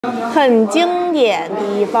很经典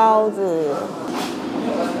的包子。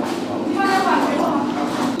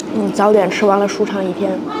早点吃完了，舒畅一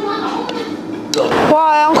天。我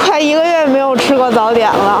好像快1个月没有吃过早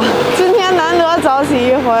点了，今天难得早起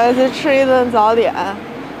一回去吃一顿早点。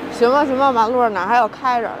行吧，马路上哪还有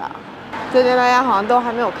开着的？最近大家好像都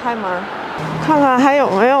还没有开门，看看还有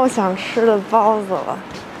没有想吃的包子了。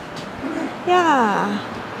呀，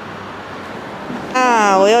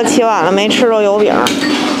啊，我又起晚了，没吃着油饼。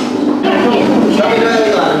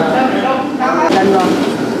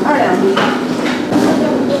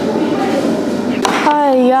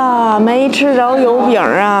哎呀，没吃着油饼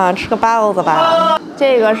啊，吃个包子吧。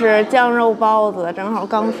这个是酱肉包子，正好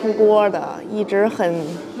刚出锅的，一直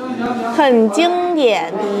很经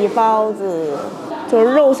典的包子，就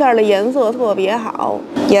是肉馅的颜色特别好，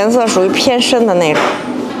颜色属于偏深的那种，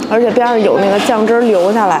而且边上有那个酱汁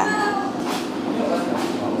流下来。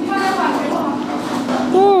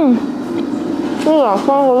这个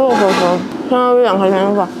酸和肉好吃，现在2块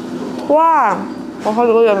钱一份。哇，我好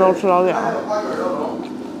几个月没有吃早点了。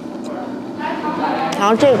然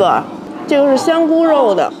后这个是香菇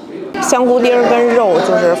肉的，香菇丁跟肉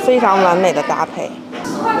就是非常完美的搭配。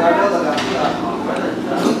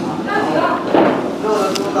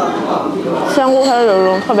香菇它有一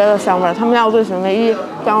种特别的香味，他们家我最喜欢的1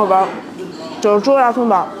酱肉包，就是猪肉大葱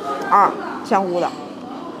包，2香菇的。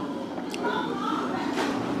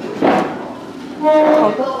好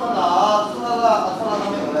吃。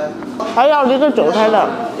还要了一个韭菜的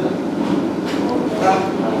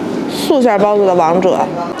素馅包子的王者，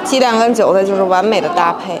鸡蛋跟韭菜就是完美的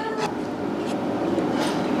搭配。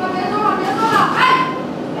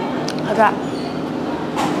好吃。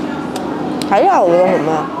还要一个什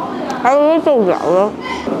么？还有一个豆角的，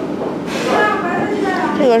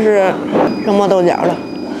这个是什么豆角的？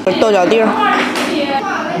豆角丁。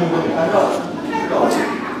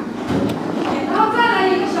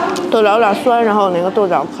豆角有点酸，然后那个豆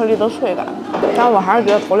角颗粒的脆感，但我还是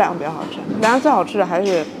觉得头2个比较好吃。然后最好吃的还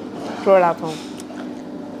是猪肉大葱。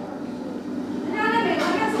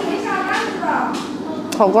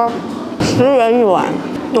炒肝10元1碗，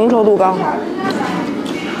浓稠度刚好。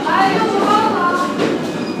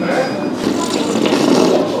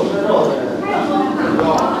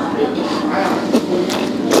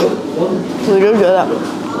我一直觉得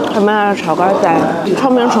他们家的炒肝在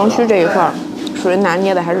昌平城区这一块属于拿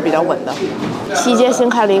捏的还是比较稳的。西街新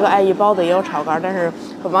开了一个爱意包子，也有炒肝，但是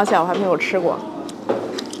很抱歉我还没有吃过。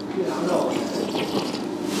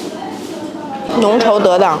浓稠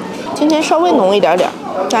得当，今天稍微浓一点点，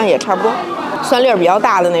但也差不多，酸粒比较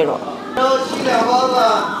大的那种。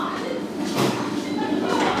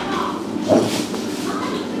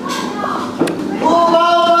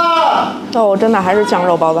哦，真的还是酱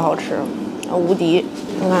肉包子好吃，无敌！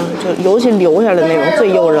你看，就尤其留下的那种最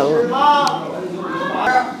诱人了。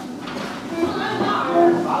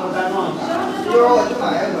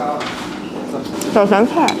小咸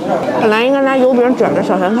菜，本来应该拿油饼卷着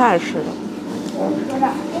小咸菜吃的。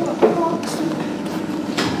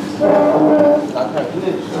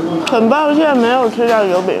很抱歉没有吃到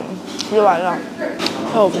油饼，洗碗了。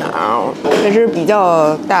豆腐脑，这是比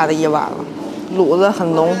较大的一碗了，卤子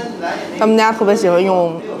很浓，他们家特别喜欢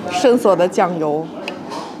用深色的酱油。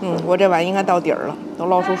我这碗应该到底儿了，都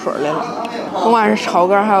捞出水来了。甭管是炒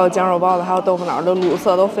肝，还有酱肉包子，还有豆腐脑的卤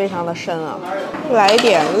色都非常的深啊。来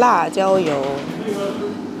点辣椒油。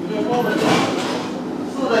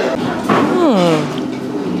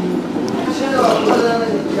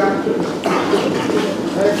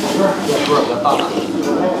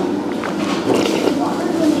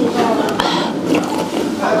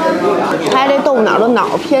它这豆腐脑的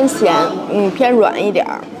脑偏咸，偏软一点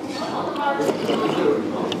儿。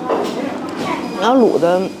然后卤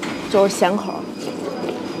的就是咸口，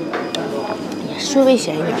也稍微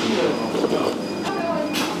咸一点。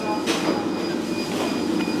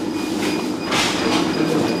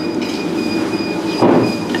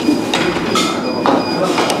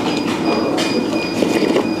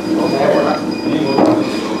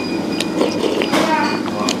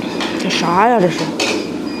这啥呀？这是？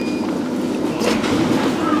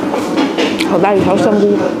好大一条香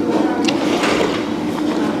菇。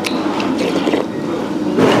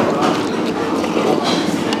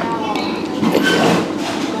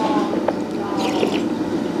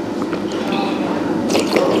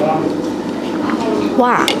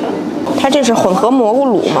哇，它这是混合蘑菇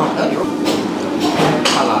卤吗？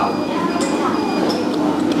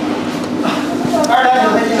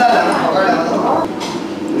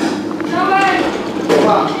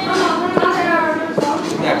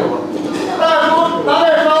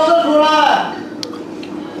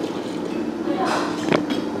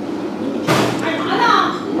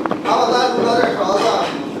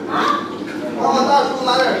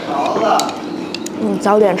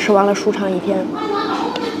早点吃完了舒畅一天。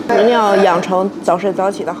一定要养成早睡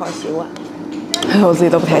早起的好习惯。我自己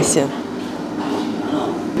都不太信。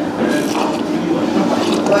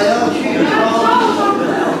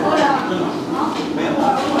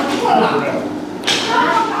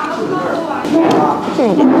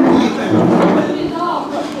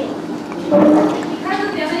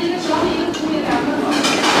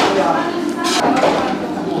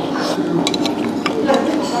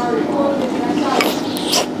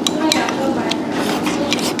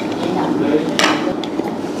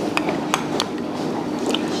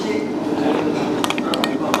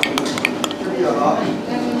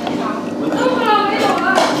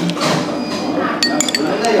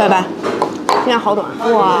拜拜，今天好短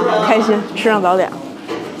哇，开心，吃上早点，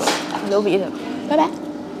流鼻涕了，拜拜，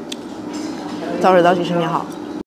早睡早起身体好。